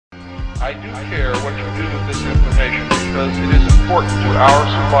I do care what you do with this information because it is important to our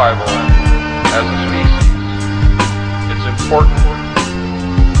survival as a species. It's important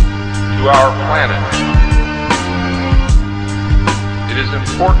to our planet. It is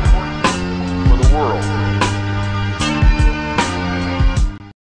important for the world.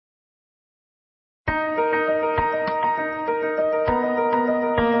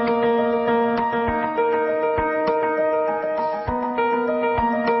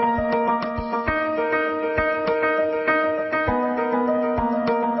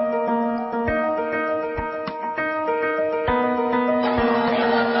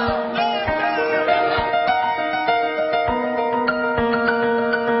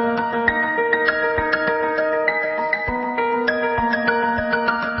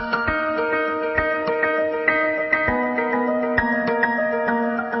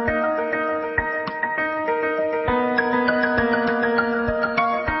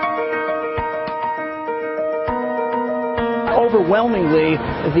 Overwhelmingly,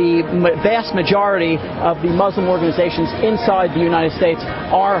 the vast majority of the Muslim organizations inside the United States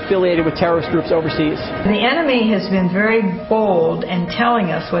are affiliated with terrorist groups overseas. The enemy has been very bold in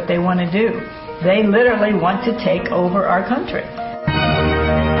telling us what they want to do. They literally want to take over our country.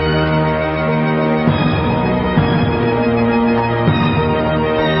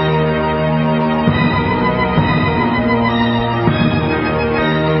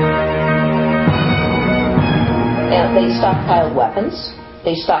 They stockpiled weapons,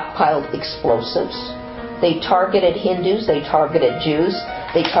 they stockpiled explosives, they targeted Hindus, they targeted Jews,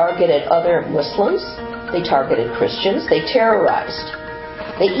 they targeted other Muslims, they targeted Christians, they terrorized.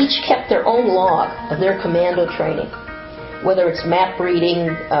 They each kept their own log of their commando training, whether it's map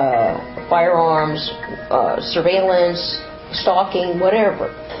reading, firearms, surveillance, stalking, whatever.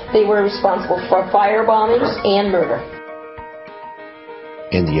 They were responsible for fire bombings and murder.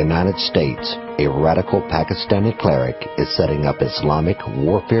 In the United States, a radical Pakistani cleric is setting up Islamic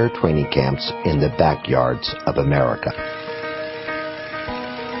warfare training camps in the backyards of America.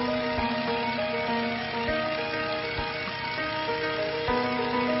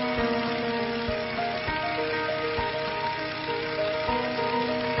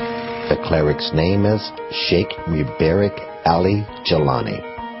 The cleric's name is Sheikh Mubarak Ali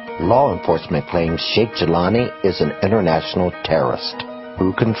Jilani. Law enforcement claims Sheikh Jilani is an international terrorist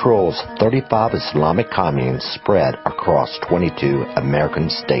who controls 35 Islamic communes spread across 22 American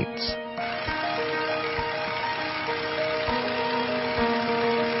states.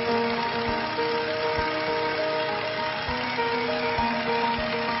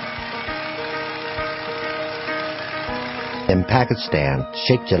 In Pakistan,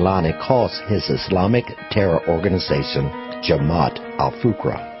 Sheikh Jilani calls his Islamic terror organization Jammat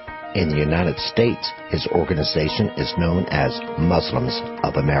Al-Fuqra. In the United States, his organization is known as Muslims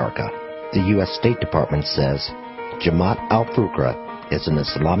of America. The U.S. State Department says Jammat al-Fuqra is an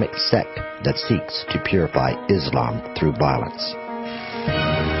Islamic sect that seeks to purify Islam through violence.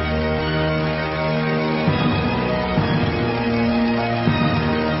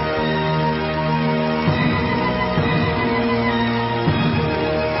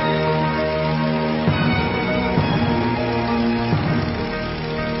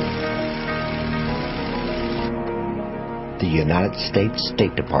 The United States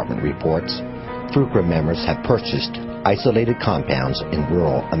State Department reports Fuqra members have purchased isolated compounds in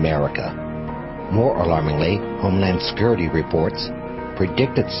rural America. More alarmingly, Homeland Security reports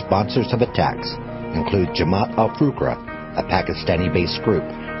predicted sponsors of attacks include Jammat al-Fuqra, a Pakistani-based group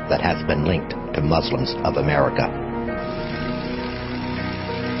that has been linked to Muslims of America.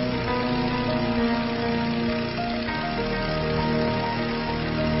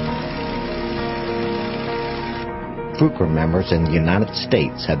 Fuqra members in the United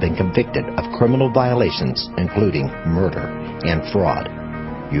States have been convicted of criminal violations including murder and fraud.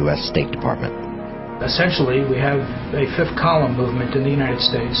 U.S. State Department. Essentially, we have a fifth column movement in the United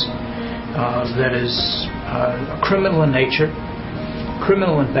States that is criminal in nature,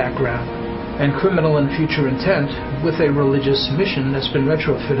 criminal in background, and criminal in future intent with a religious mission that's been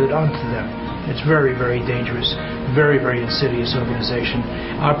retrofitted onto them. It's very, very dangerous, very, very insidious organization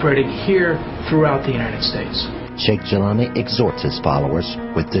operating here throughout the United States. Sheikh Jilani exhorts his followers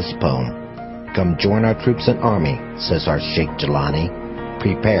with this poem. Come join our troops and army, says our Sheikh Jilani.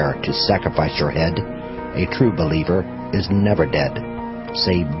 Prepare to sacrifice your head. A true believer is never dead.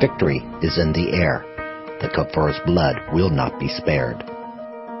 Say victory is in the air. The Kafir's blood will not be spared.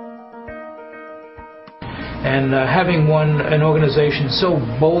 And having an organization so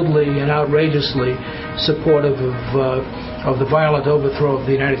boldly and outrageously supportive of the violent overthrow of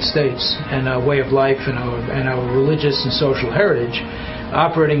the United States and our way of life and our religious and social heritage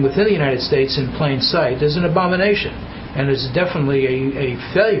operating within the United States in plain sight is an abomination, and is definitely a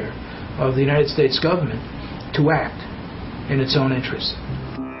failure of the United States government to act in its own interest.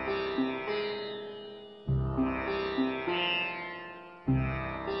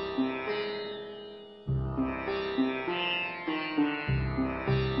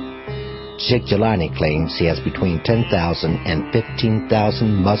 Sheikh Jilani claims he has between 10,000 and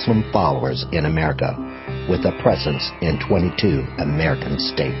 15,000 Muslim followers in America, with a presence in 22 American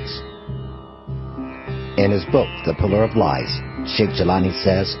states. In his book, The Pillar of Lies, Sheikh Jilani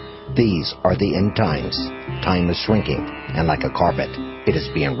says, "These are the end times. Time is shrinking, and like a carpet, it is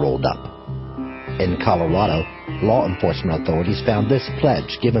being rolled up." In Colorado, law enforcement authorities found this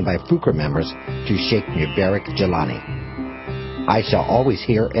pledge given by Fuqra members to Sheikh Mubarak Jilani: "I shall always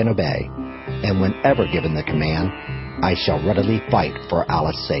hear and obey, and whenever given the command, I shall readily fight for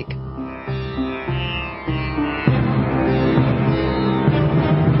Allah's sake."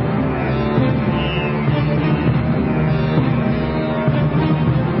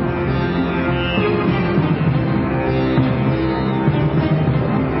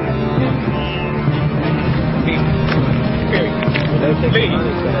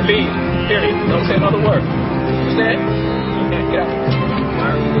 Leave. Period. Don't say another word. Understand? Get out.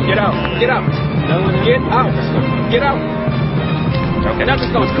 Get out. Get out. Get out. Get out. Okay, now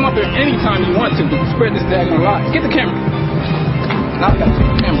just come up here anytime you want to spread this daggone lie. Get the camera. Now I got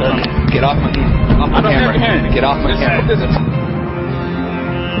the camera. Get off my camera. I don't have your hand. Get off my camera.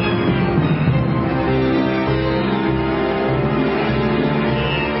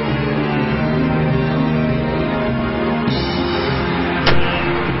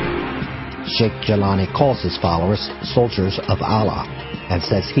 Sheikh Jilani calls his followers soldiers of Allah and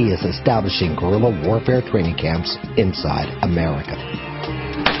says he is establishing guerrilla warfare training camps inside America.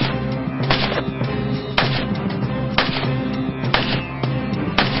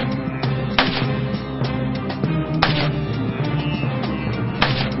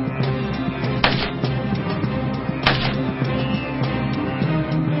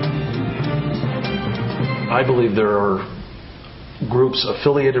 I believe there are groups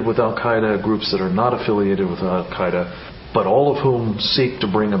affiliated with Al-Qaeda, groups that are not affiliated with Al-Qaeda, but all of whom seek to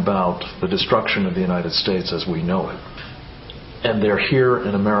bring about the destruction of the United States as we know it. And they're here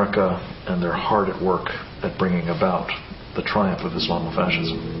in America, and they're hard at work at bringing about the triumph of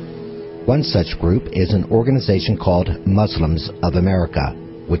Islamofascism. One such group is an organization called Muslims of America,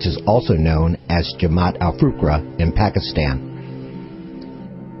 which is also known as Jammat al-Fuqra in Pakistan.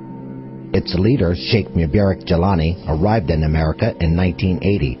 Its leader, Sheikh Mubarak Jilani, arrived in America in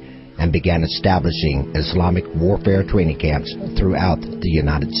 1980 and began establishing Islamic warfare training camps throughout the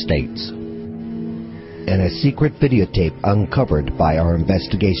United States. In a secret videotape uncovered by our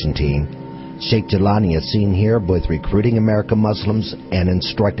investigation team, Sheikh Jilani is seen here both recruiting American Muslims and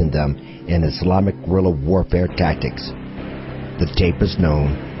instructing them in Islamic guerrilla warfare tactics. The tape is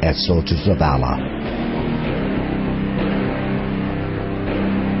known as Soldiers of Allah.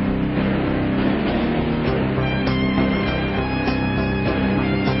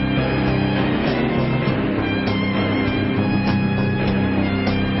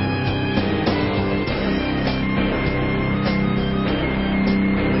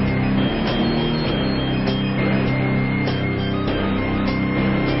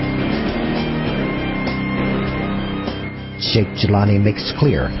 Sheikh Jilani makes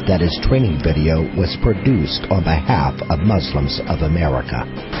clear that his training video was produced on behalf of Muslims of America.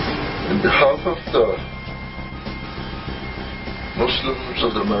 On behalf of the Muslims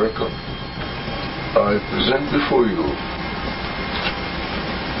of America, I present before you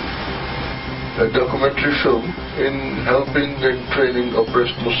a documentary film in helping and training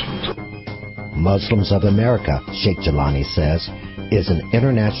oppressed Muslims. Muslims of America, Sheikh Jilani says, is an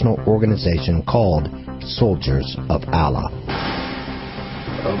international organization called Soldiers of Allah.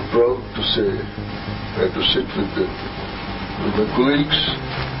 I'm proud to say and to sit with my colleagues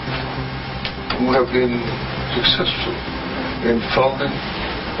who have been successful in founding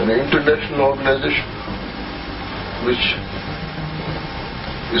an international organization which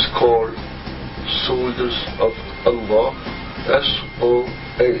is called Soldiers of Allah,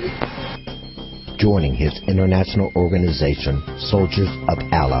 SOA. Joining his international organization, Soldiers of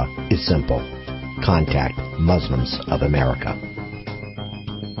Allah, is simple. Contact Muslims of America.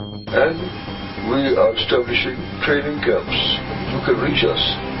 And we are establishing training camps. You can reach us,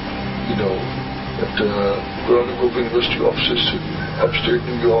 at Groningen University offices in upstate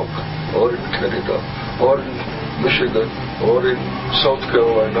New York, or in Canada, or in Michigan, or in South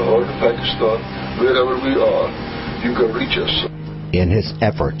Carolina, or in Pakistan, wherever we are, you can reach us. In his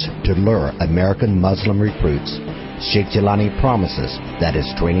efforts to lure American Muslim recruits, Sheikh Jilani promises that his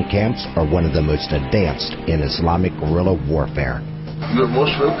training camps are one of the most advanced in Islamic guerrilla warfare. You're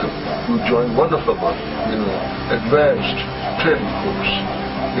most welcome to join one of our, advanced training course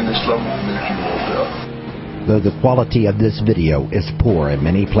in Islamic military warfare. Though the quality of this video is poor in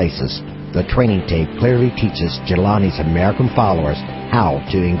many places, the training tape clearly teaches Jilani's American followers how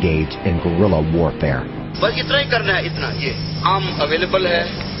to engage in guerrilla warfare. बस इतना ही करना है, इतना ये आम available है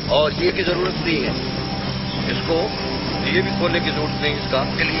और ये की जरूरत नहीं है, इसको ये भी खोलने की जरूरत नहीं इसका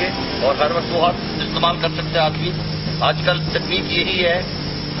के लिए, और हर वक्त वो हाथ इस्तेमाल कर सकते हैं आदमी। आजकल तकनीक यही है,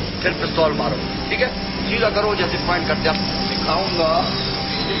 फिर पिस्तौल मारो, ठीक है, सीधा करो जैसे पॉइंट करते आप दिखाऊंगा।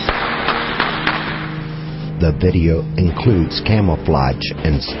 The video includes camouflage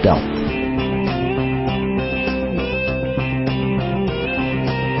and stealth.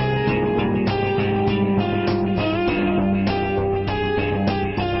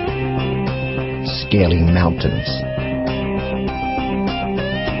 Scaling mountains.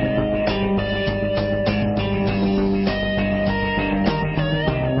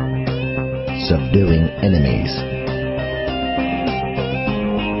 Subduing enemies.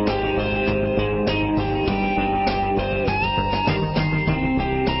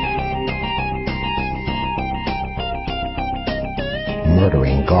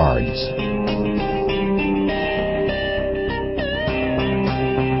 Murdering guards.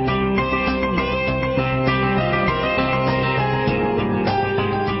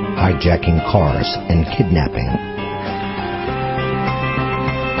 Hijacking cars and kidnapping.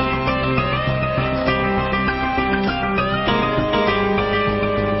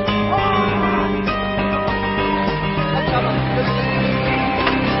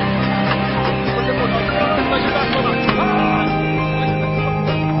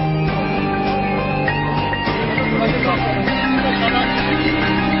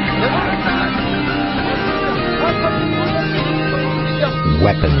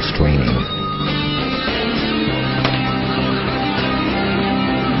 Weapons training.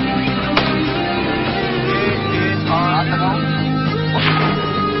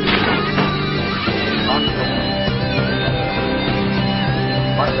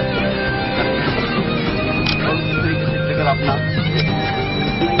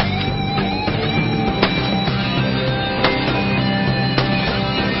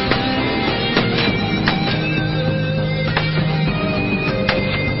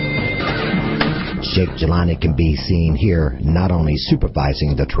 Sheikh Jilani can be seen here not only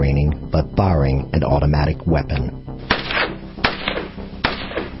supervising the training, but firing an automatic weapon.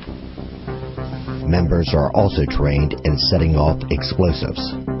 Members are also trained in setting off explosives.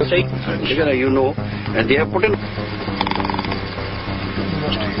 You know, and they have put in.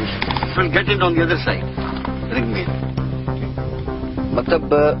 Will get it on the other side. Ring me. मतलब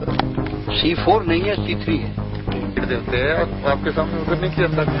C4 नहीं है, C3 है. देते हैं आपके सामने उधर नहीं किया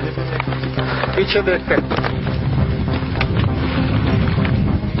था, पीछे देखते हैं.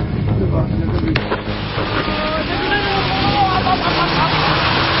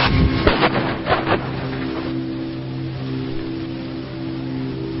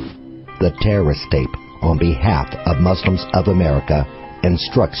 The terrorist tape on behalf of Muslims of America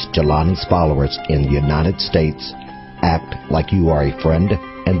instructs Jilani's followers in the United States, act like you are a friend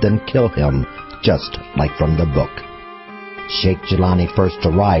and then kill him, just like from the book. Sheikh Jilani first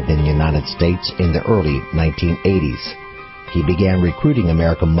arrived in the United States in the early 1980s. He began recruiting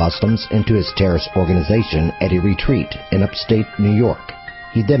American Muslims into his terrorist organization at a retreat in upstate New York.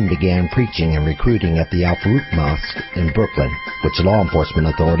 He then began preaching and recruiting at the Al-Farouq Mosque in Brooklyn, which law enforcement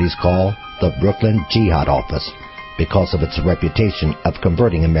authorities call the Brooklyn Jihad Office, because of its reputation of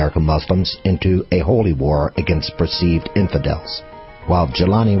converting American Muslims into a holy war against perceived infidels. While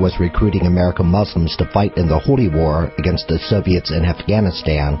Jilani was recruiting American Muslims to fight in the holy war against the Soviets in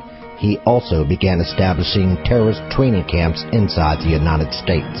Afghanistan, he also began establishing terrorist training camps inside the United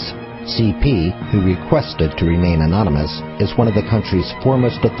States. CP, who requested to remain anonymous, is one of the country's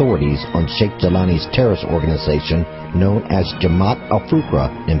foremost authorities on Sheikh Jilani's terrorist organization known as Jammat Al-Fuqra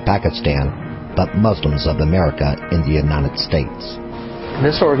in Pakistan, but Muslims of America in the United States.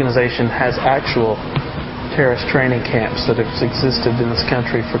 This organization has actual terrorist training camps that have existed in this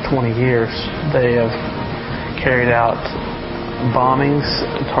country for 20 years. They have carried out bombings,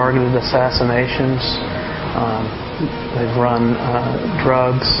 targeted assassinations, they've run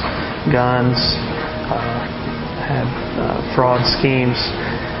drugs, guns, had fraud schemes,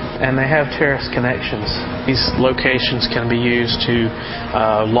 and they have terrorist connections. These locations can be used to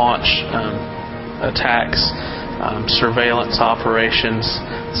launch attacks, surveillance operations,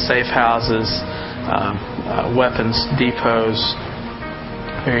 safe houses, weapons depots,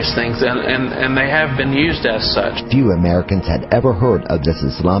 various things, and they have been used as such. Few Americans had ever heard of this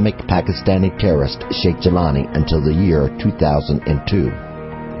Islamic Pakistani terrorist Sheikh Jilani until the year 2002.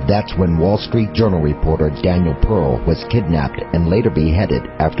 That's when Wall Street Journal reporter Daniel Pearl was kidnapped and later beheaded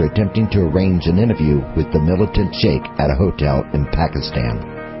after attempting to arrange an interview with the militant sheikh at a hotel in Pakistan.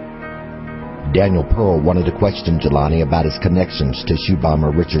 Daniel Pearl wanted to question Jilani about his connections to shoe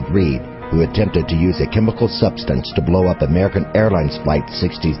bomber Richard Reed, who attempted to use a chemical substance to blow up American Airlines Flight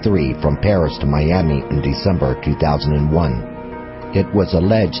 63 from Paris to Miami in December 2001. It was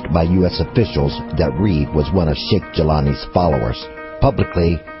alleged by U.S. officials that Reed was one of Sheikh Jilani's followers.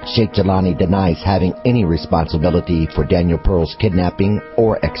 Publicly, Sheikh Jilani denies having any responsibility for Daniel Pearl's kidnapping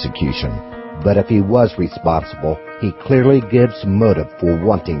or execution. But if he was responsible, he clearly gives motive for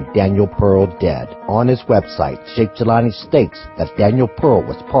wanting Daniel Pearl dead. On his website, Sheikh Jilani states that Daniel Pearl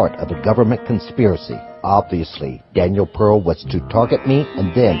was part of a government conspiracy. Obviously, Daniel Pearl was to target me, and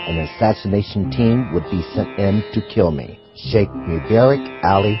then an assassination team would be sent in to kill me. Sheikh Mubarak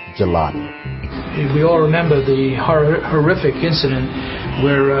Ali Jilani. We all remember the horrific incident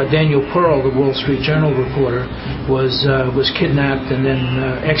where Daniel Pearl, the Wall Street Journal reporter, was kidnapped and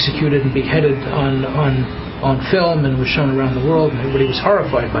then executed and beheaded on film and was shown around the world, and everybody was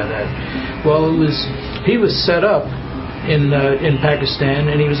horrified by that. Well, he was set up in Pakistan,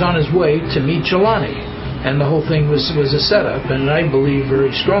 and he was on his way to meet Jilani. And the whole thing was a setup, and I believe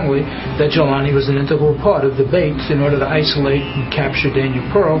very strongly that Jilani was an integral part of the bait in order to isolate and capture Daniel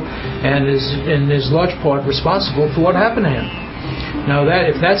Pearl, and is large part responsible for what happened to him. Now,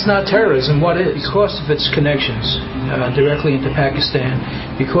 if that's not terrorism, what is? Because of its connections directly into Pakistan,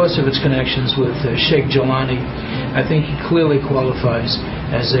 because of its connections with Sheikh Jilani, I think he clearly qualifies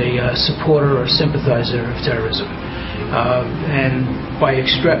as a supporter or sympathizer of terrorism. And by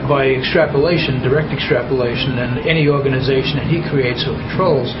extrapolation, direct extrapolation, then any organization that he creates or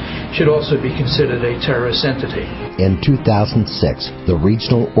controls should also be considered a terrorist entity. In 2006, the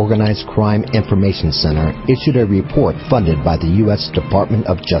Regional Organized Crime Information Center issued a report funded by the U.S. Department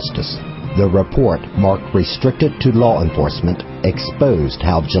of Justice. The report, marked restricted to law enforcement, exposed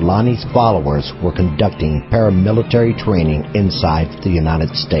how Jilani's followers were conducting paramilitary training inside the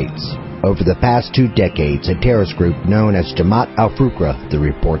United States. Over the past 2 decades, a terrorist group known as Jammat al-Fuqra, the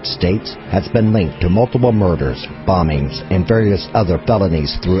report states, has been linked to multiple murders, bombings, and various other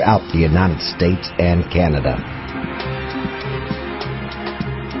felonies throughout the United States and Canada.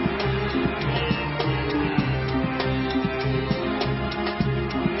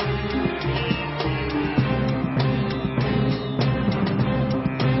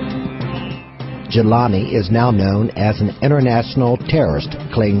 Jilani is now known as an international terrorist,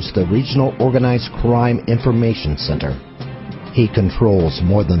 claims the Regional Organized Crime Information Center. He controls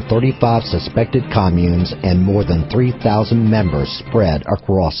more than 35 suspected communes and more than 3,000 members spread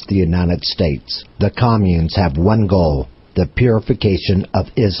across the United States. The communes have one goal: the purification of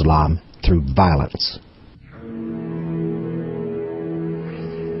Islam through violence.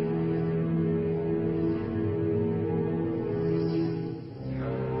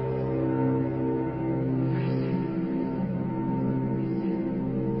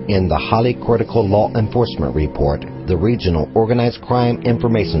 In the highly critical law enforcement report, the Regional Organized Crime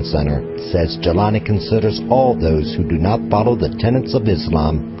Information Center says Jilani considers all those who do not follow the tenets of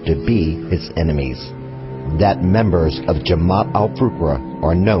Islam to be his enemies. That members of Jammat al-Fuqra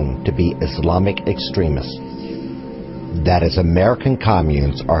are known to be Islamic extremists. That is, American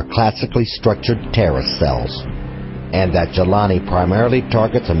communes are classically structured terrorist cells. And that Jilani primarily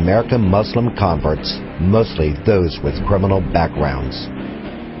targets American Muslim converts, mostly those with criminal backgrounds.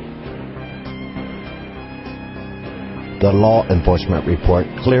 The law enforcement report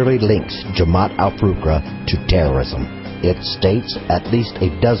clearly links Jammat al-Fuqra to terrorism. It states at least a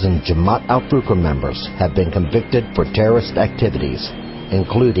dozen Jammat al-Fuqra members have been convicted for terrorist activities,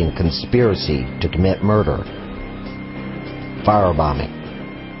 including conspiracy to commit murder, firebombing,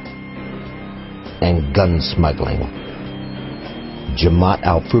 and gun smuggling. Jammat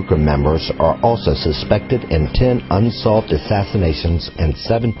al-Fuqra members are also suspected in 10 unsolved assassinations and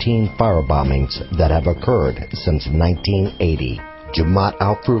 17 firebombings that have occurred since 1980. Jammat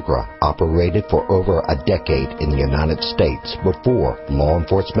al-Fuqra operated for over a decade in the United States before law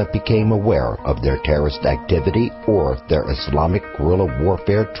enforcement became aware of their terrorist activity or their Islamic guerrilla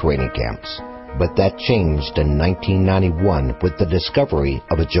warfare training camps. But that changed in 1991 with the discovery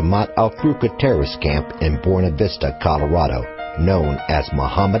of a Jammat al-Fuqra terrorist camp in Buena Vista, Colorado, known as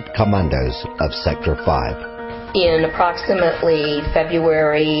Muhammad Commandos of Sector 5. In approximately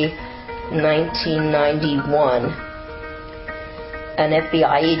February 1991, an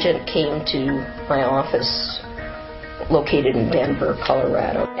FBI agent came to my office located in Denver,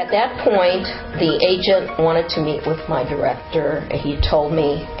 Colorado. At that point, the agent wanted to meet with my director. He told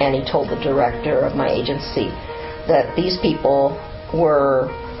me, and he told the director of my agency, that these people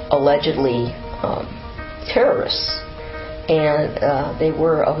were allegedly terrorists. And they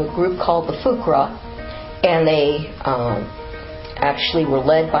were of a group called the Fuqra, and they actually were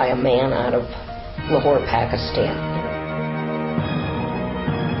led by a man out of Lahore, Pakistan.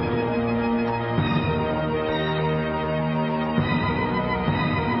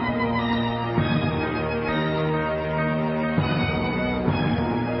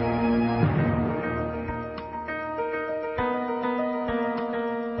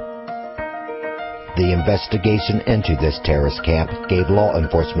 The investigation into this terrorist camp gave law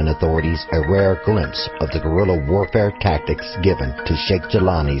enforcement authorities a rare glimpse of the guerrilla warfare tactics given to Sheikh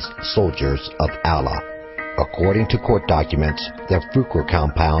Jilani's soldiers of Allah. According to court documents, the Fuqra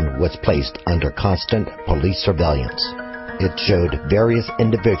compound was placed under constant police surveillance. It showed various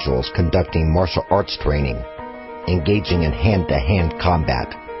individuals conducting martial arts training, engaging in hand-to-hand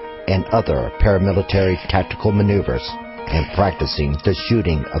combat, and other paramilitary tactical maneuvers, and practicing the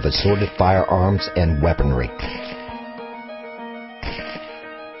shooting of assorted firearms and weaponry.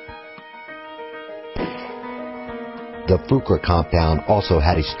 The Fuqra compound also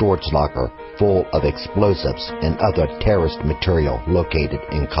had a storage locker full of explosives and other terrorist material located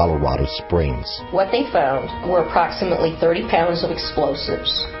in Colorado Springs. What they found were approximately 30 pounds of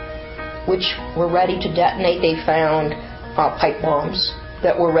explosives, which were ready to detonate. They found pipe bombs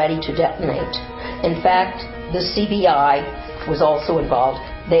that were ready to detonate. In fact, the CBI was also involved.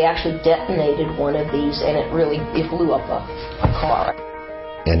 They actually detonated one of these, and it blew up a car.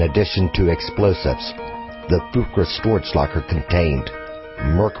 In addition to explosives, the Fuqra storage locker contained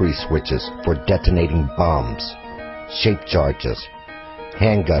mercury switches for detonating bombs, shape charges,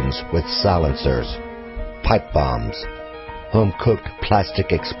 handguns with silencers, pipe bombs, home-cooked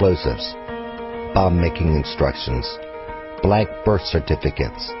plastic explosives, bomb-making instructions, blank birth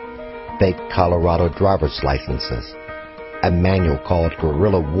certificates, fake Colorado driver's licenses, a manual called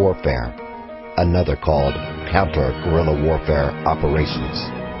Guerrilla Warfare, another called Counter-Guerrilla Warfare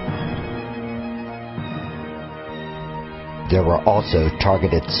Operations. There were also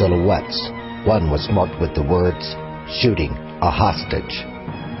targeted silhouettes. One was marked with the words, "Shooting a Hostage,"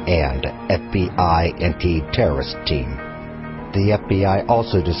 and FBI Anti-Terrorist Team. The FBI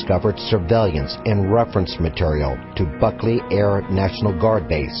also discovered surveillance and reference material to Buckley Air National Guard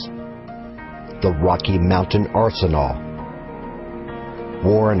Base, the Rocky Mountain Arsenal,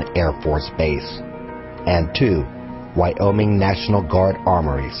 Warren Air Force Base, and 2 Wyoming National Guard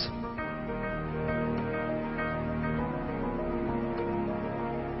armories.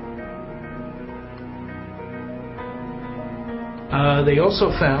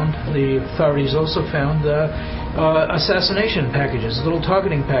 The authorities also found assassination packages, little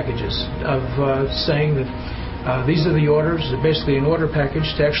targeting packages of saying that these are the orders, basically an order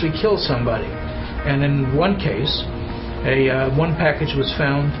package to actually kill somebody. And in one case, one package was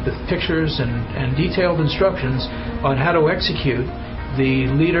found with pictures and detailed instructions on how to execute the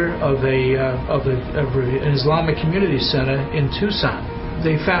leader of an Islamic community center in Tucson.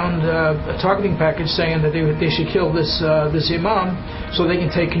 They found a targeting package saying that they should kill this imam so they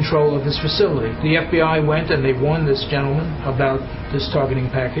can take control of this facility. The FBI went and they warned this gentleman about this targeting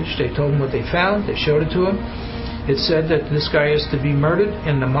package. They told him what they found. They showed it to him. It said that this guy is to be murdered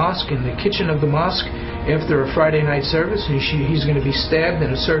in the mosque, in the kitchen of the mosque, after a Friday night service. He's going to be stabbed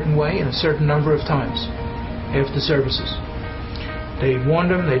in a certain way in a certain number of times after services. They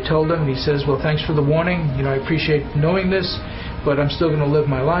warned him. They told him. And he says, "Well, thanks for the warning. I appreciate knowing this, but I'm still going to live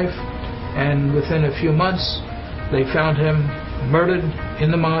my life." And within a few months, they found him murdered in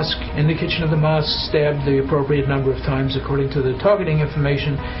the mosque, in the kitchen of the mosque, stabbed the appropriate number of times according to the targeting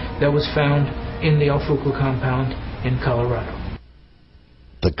information that was found in the Fuqra compound in Colorado.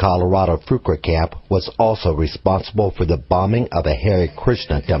 The Colorado Fuqra camp was also responsible for the bombing of a Hare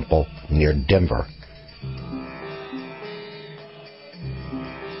Krishna temple near Denver.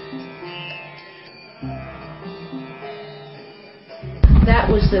 That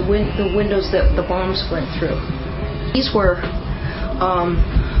was the windows that the bombs went through. These were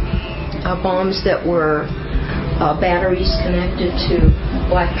bombs that were batteries connected to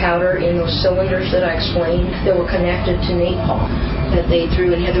black powder in those cylinders that I explained that were connected to napalm that they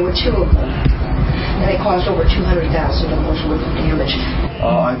threw in here. There were 2 of them, and they caused over $200,000 worth of damage.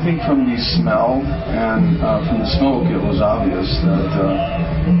 I think from the smell and from the smoke, it was obvious that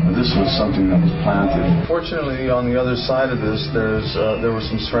this was something that was planted. Fortunately, on the other side of this, there were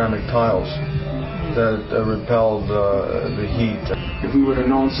some ceramic tiles. that repelled the heat. If we would have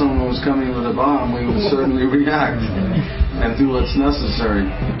known someone was coming with a bomb, we would certainly react and do what's necessary.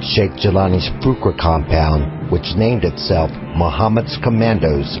 Sheikh Jelani's Fuqra compound, which named itself Muhammad's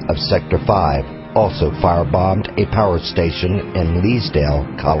Commandos of Sector 5, also firebombed a power station in Leesdale,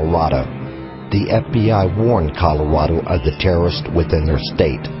 Colorado. The FBI warned Colorado of the terrorists within their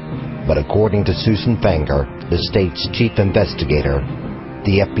state, but according to Susan Fanger, the state's chief investigator,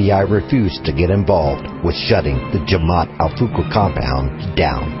 the FBI refused to get involved with shutting the Jammat al-Fuqra compound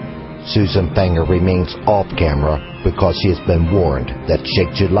down. Susan Fanger remains off camera because she has been warned that Sheikh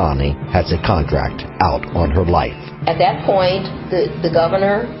Jelani has a contract out on her life. At that point, the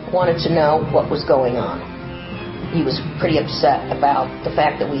governor wanted to know what was going on. He was pretty upset about the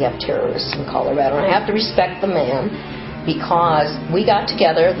fact that we have terrorists in Colorado. And I have to respect the man because we got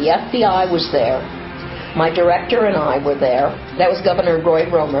together, the FBI was there, my director and I were there. That was Governor Roy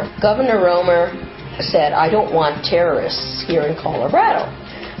Romer. Governor Romer said, I don't want terrorists here in Colorado.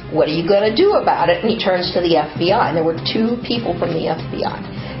 What are you going to do about it? And he turns to the FBI. And there were 2 people from the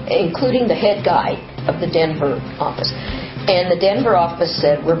FBI, including the head guy of the Denver office. And the Denver office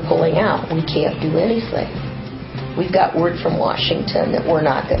said, we're pulling out. We can't do anything. We've got word from Washington that we're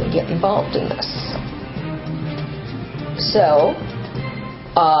not going to get involved in this. So,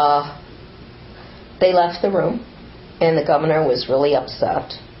 they left the room, and the governor was really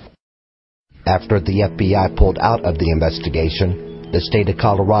upset. After the FBI pulled out of the investigation, the state of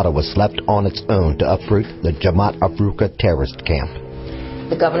Colorado was left on its own to uproot the Jammat al-Fuqra terrorist camp.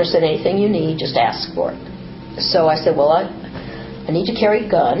 The governor said, anything you need, just ask for it. So I said, well, I need to carry a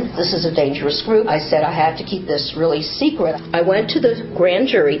gun. This is a dangerous group. I said I had to keep this really secret. I went to the grand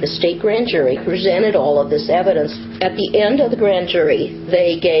jury, the state grand jury, presented all of this evidence. At the end of the grand jury,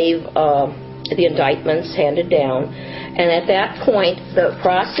 they gave the indictments handed down, and at that point the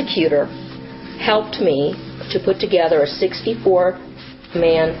prosecutor helped me to put together a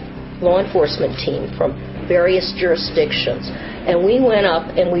 64-man law enforcement team from various jurisdictions, and we went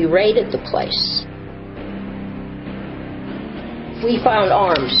up and we raided the place. We found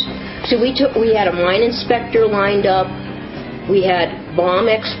arms. So we had a mine inspector lined up, we had bomb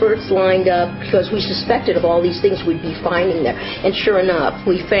experts lined up because we suspected of all these things we'd be finding there. And sure enough,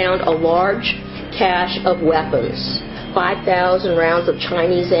 we found a large cache of weapons, 5,000 rounds of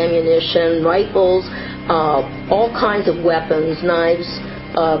Chinese ammunition, rifles, all kinds of weapons, knives,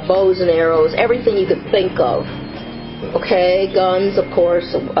 bows and arrows, everything you could think of. Okay, guns, of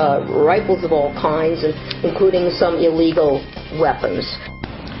course, rifles of all kinds, including some illegal weapons.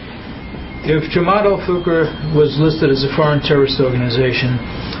 If Jammat al-Fuqra was listed as a foreign terrorist organization,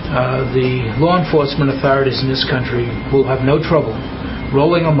 the law enforcement authorities in this country will have no trouble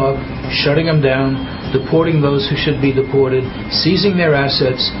rolling them up, shutting them down, deporting those who should be deported, seizing their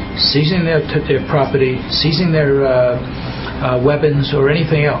assets, seizing their property, seizing their weapons or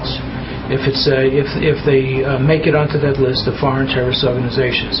anything else. If they make it onto that list of foreign terrorist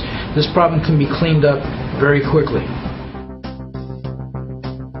organizations, this problem can be cleaned up very quickly.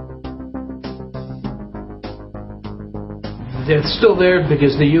 They're still there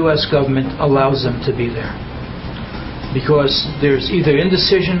because the U.S. government allows them to be there. Because there's either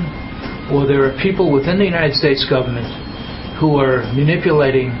indecision or there are people within the United States government who are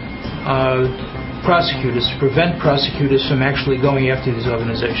manipulating prosecutors to prevent prosecutors from actually going after these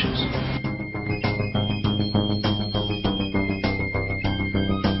organizations.